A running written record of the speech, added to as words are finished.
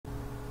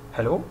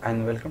Hello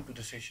and welcome to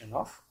the session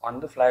of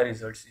on-the-fly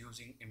results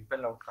using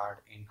IMPLOUT card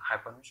in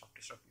HyperMesh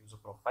OptiStruct user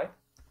profile.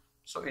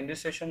 So in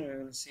this session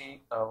we will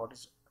see what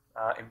is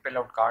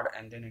IMPLOUT card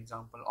and then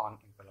example on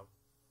IMPLOUT.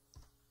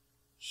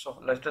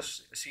 So let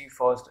us see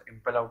first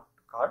IMPLOUT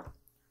card.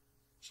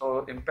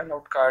 So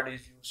IMPLOUT card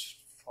is used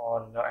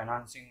for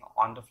enhancing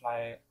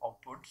on-the-fly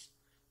outputs.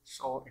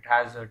 So it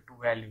has two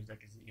values, that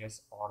is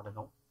yes or the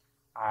no,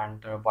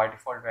 and by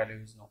default value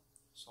is no.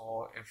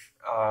 So if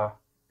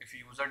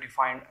user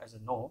defined as a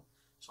no,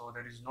 so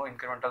there is no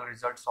incremental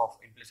results of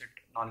implicit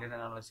nonlinear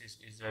analysis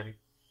is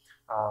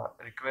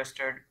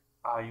requested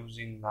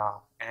using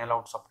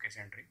NLOut subcase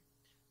entry.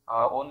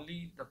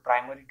 Only the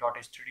primary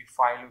 .std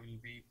file will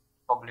be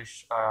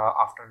published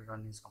after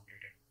run is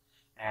completed.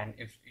 And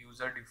if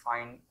user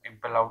define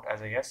IMPLOUT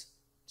as a yes,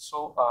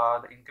 so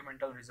the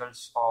incremental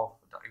results of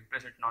the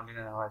implicit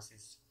nonlinear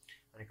analysis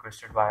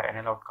requested by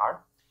NLOut card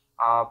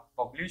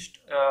published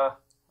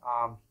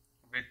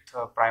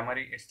with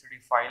primary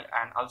std file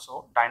and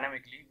also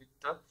dynamically with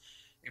the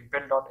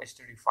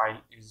impl.std file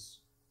is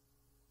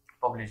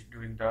published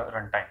during the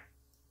runtime.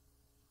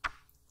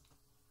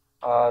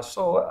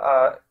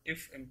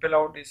 If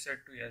IMPLOUT is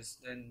set to yes,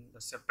 then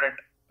the separate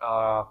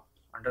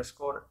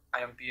underscore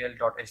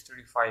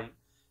impl.std file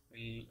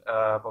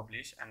will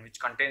publish, and which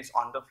contains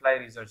on-the-fly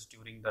results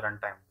during the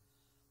runtime.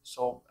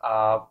 So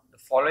the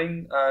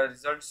following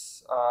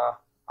results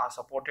are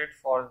supported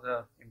for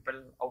the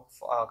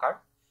IMPLOUT card.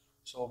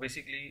 So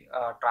basically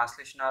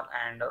translational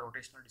and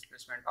rotational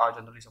displacement are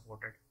generally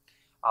supported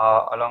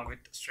along with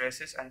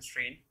stresses and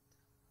strain.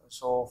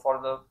 So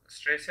for the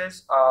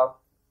stresses,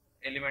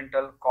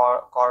 elemental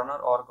corner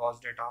or Gauss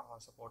data are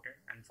supported,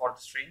 and for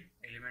the strain,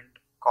 element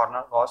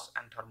corner, Gauss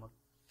and thermal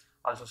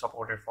also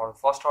supported for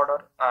first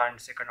order and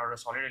second order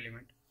solid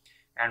element,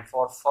 and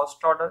for first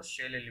order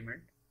shell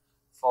element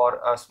for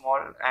a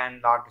small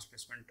and large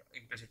displacement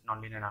implicit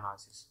nonlinear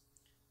analysis.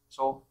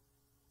 So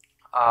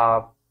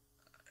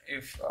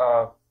if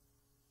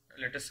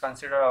let us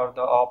consider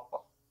the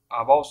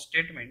above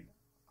statement,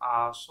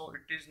 so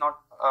it is not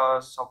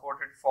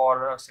supported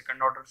for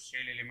second order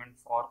shell element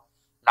for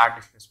large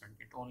displacement.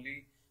 It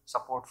only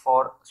support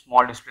for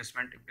small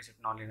displacement implicit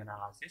nonlinear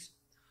analysis.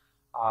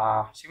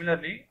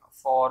 Similarly,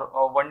 for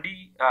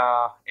 1D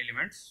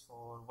elements,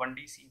 for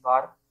 1D C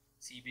bar,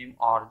 C beam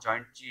or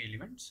joint G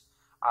elements,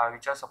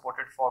 which are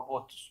supported for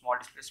both small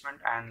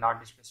displacement and large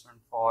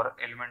displacement for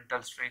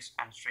elemental stress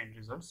and strain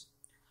results.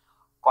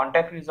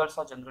 Contact results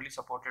are generally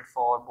supported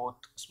for both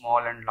small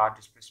and large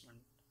displacement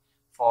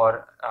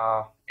for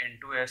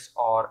N2S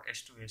or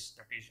S2S,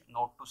 that is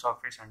node to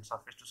surface and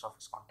surface to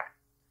surface contact.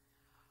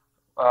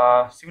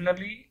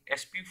 Similarly,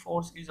 SP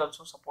force is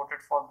also supported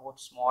for both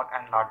small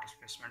and large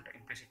displacement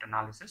implicit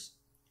analysis.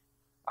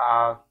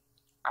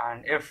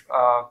 And if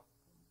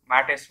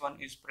MAT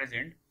S1 is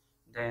present,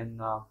 then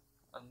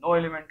no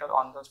elemental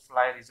on the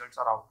fly results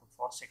are output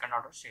for second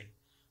order shell.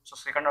 So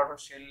second order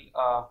shell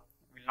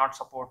will not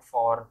support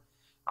for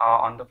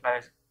on the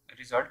fly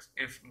results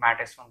if MAT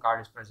S1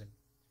 card is present.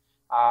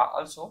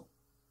 Also,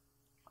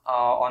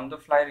 on the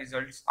fly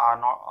results are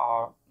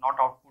not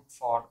output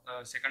for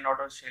second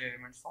order shell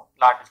elements for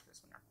large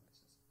displacement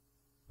analysis.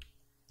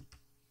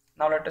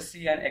 Now let us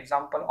see an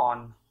example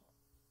on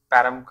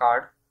param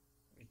card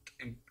with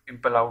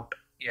IMPLOUT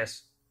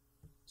yes.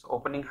 So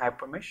opening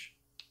HyperMesh.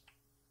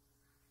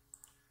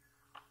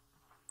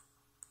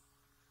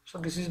 So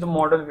this is the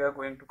model we are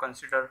going to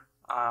consider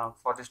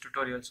for this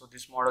tutorial. So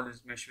this model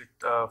is mesh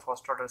with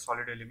first order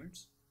solid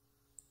elements.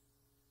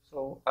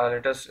 So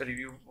let us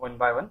review one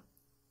by one.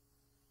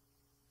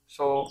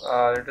 So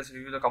let us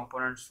review the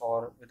components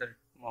for whether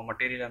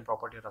material and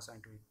property are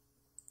assigned to it.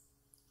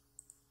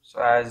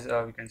 So as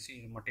we can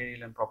see,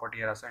 material and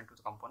property are assigned to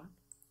the component.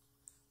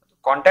 The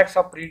contacts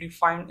are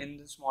predefined in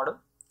this model.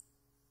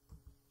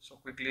 So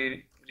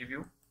quickly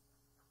review.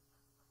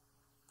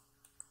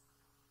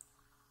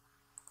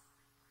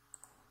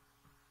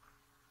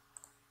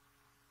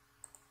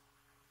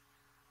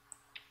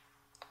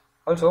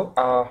 Also,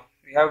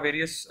 we have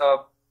various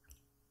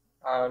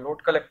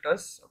load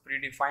collectors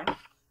predefined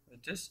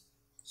with this.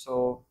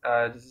 So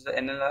this is the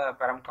NL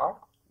param card,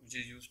 which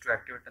is used to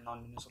activate the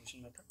nonlinear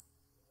solution method.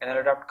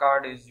 NL adapt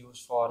card is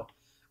used for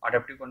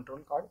adaptive control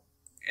card.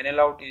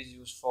 NLOut is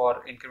used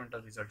for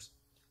incremental results.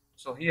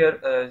 So here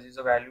this is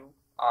a value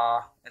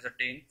as a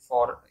 10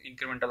 for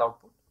incremental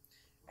output,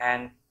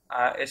 and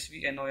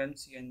SVNON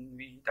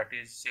CNV, that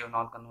is save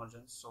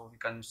non-convergence, so we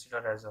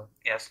consider as a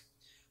yes.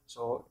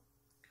 So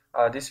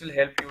this will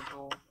help you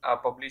to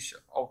publish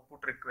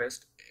output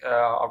request,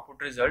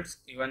 output results,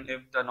 even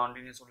if the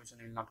nonlinear solution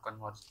will not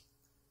converge.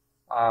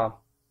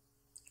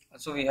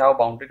 So we have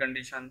boundary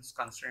conditions,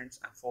 constraints,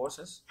 and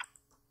forces.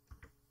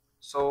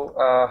 So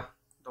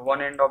the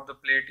one end of the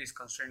plate is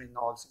constrained in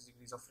all 6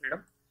 degrees of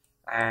freedom,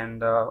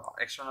 and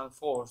external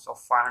force of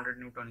 500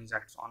 Newton is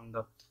acts on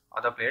the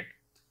other plate,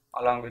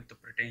 along with the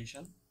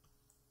pretension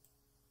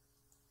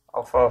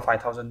of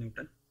 5000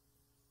 Newton.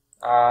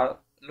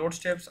 Load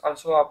steps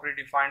also are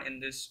predefined in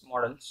this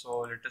model. So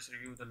let us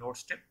review the load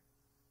step.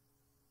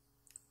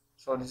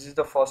 So this is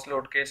the first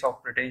load case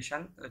of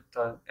pretension with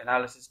the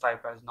analysis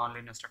type as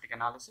nonlinear static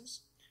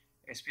analysis.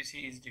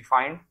 SPC is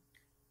defined,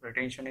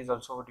 pretension is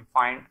also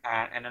defined,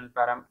 and NL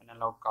param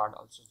NL card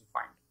also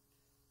defined.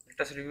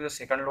 Let us review the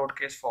second load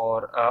case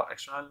for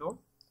external load.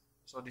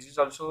 So this is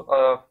also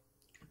a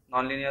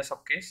nonlinear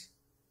subcase.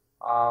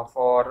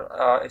 For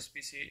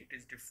SPC, it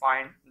is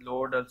defined,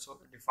 load also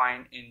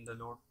defined in the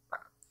load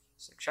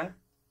section.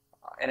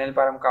 NL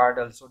param card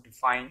also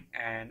defined,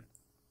 and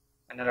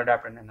NL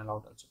adapt and NL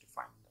out also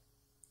defined.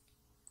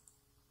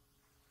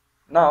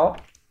 Now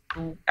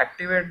to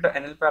activate the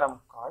NL param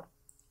card,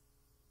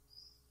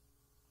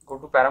 go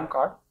to param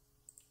card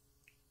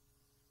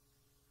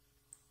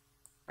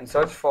and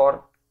search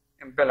for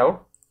IMPLOUT.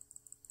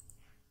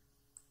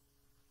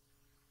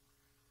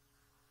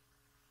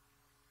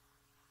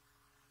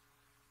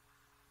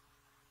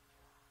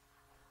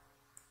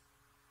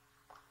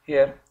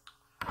 Here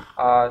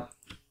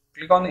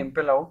click on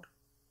IMPLOUT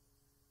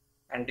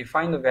and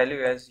define the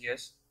value as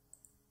yes.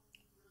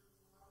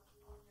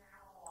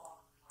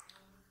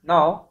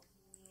 Now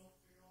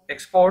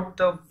export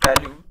the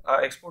value,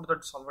 export the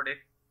solver deck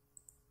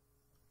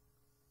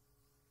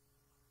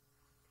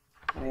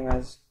name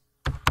as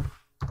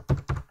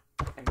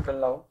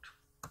IMPLOUT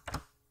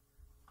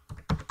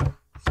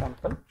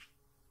sample.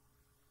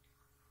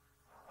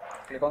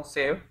 Click on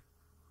save,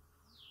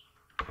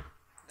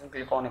 then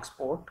click on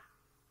export.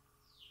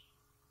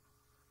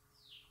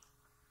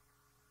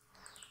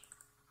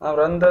 Now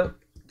run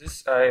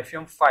this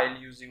FEM file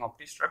using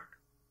OptiStruct.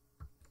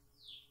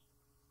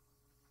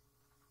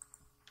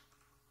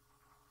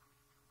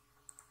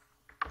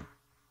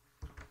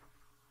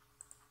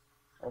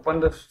 Open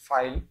the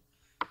file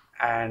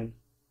and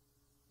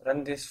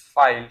run this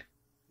file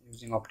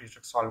using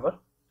OptiStruct solver.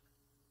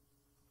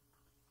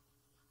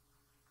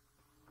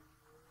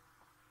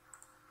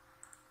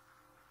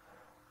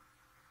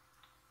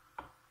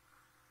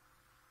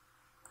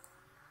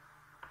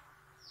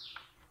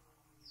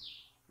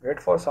 Wait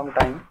for some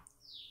time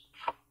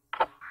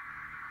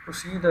to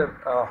see the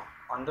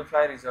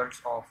on-the-fly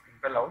results of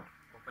IMPLOUT.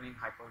 Opening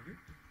Hyper-V.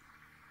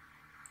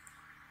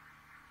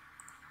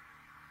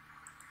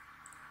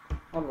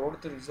 Now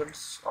load the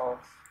results of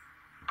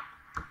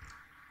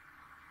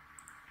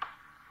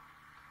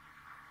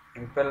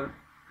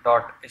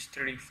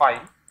impl.h3d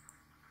file.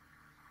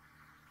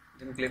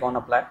 Then click on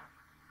apply.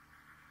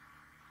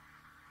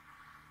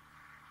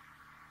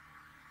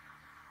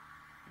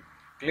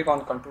 Click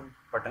on control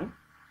button.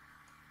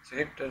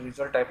 Select the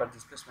result type as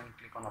displacement,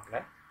 click on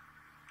apply.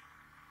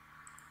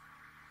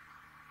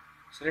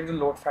 Select the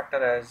load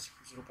factor as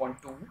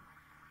 0.2.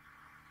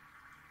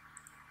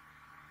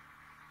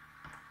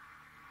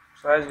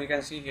 So as we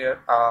can see here,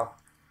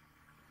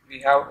 we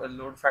have a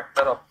load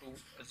factor up to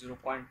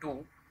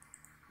 0.2.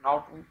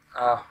 Now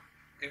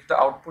if the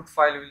output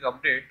file will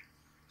update,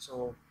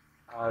 so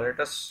let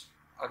us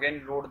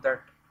again load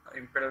that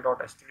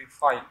impl.h3d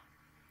file.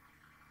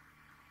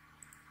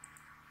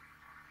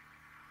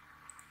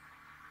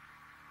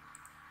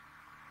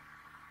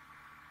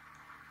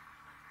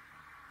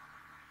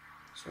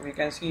 So we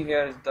can see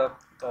here is the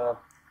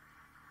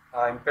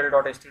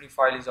impl.h3d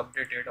file is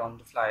updated on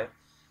the fly.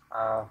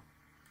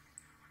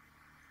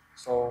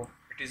 So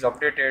it is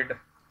updated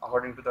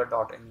according to the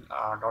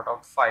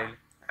 .out file.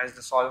 As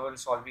the solver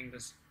is solving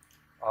this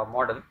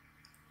model,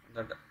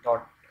 the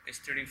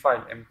 .h3d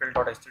file,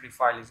 impl.h3d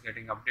file is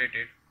getting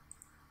updated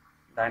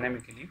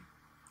dynamically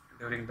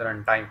during the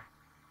runtime.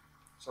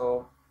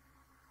 So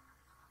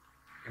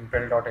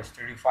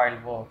impl.h3d file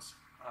works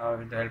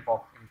with the help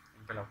of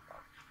IMPLOUT.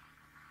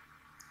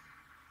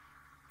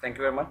 Thank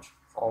you very much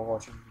for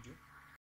watching the video.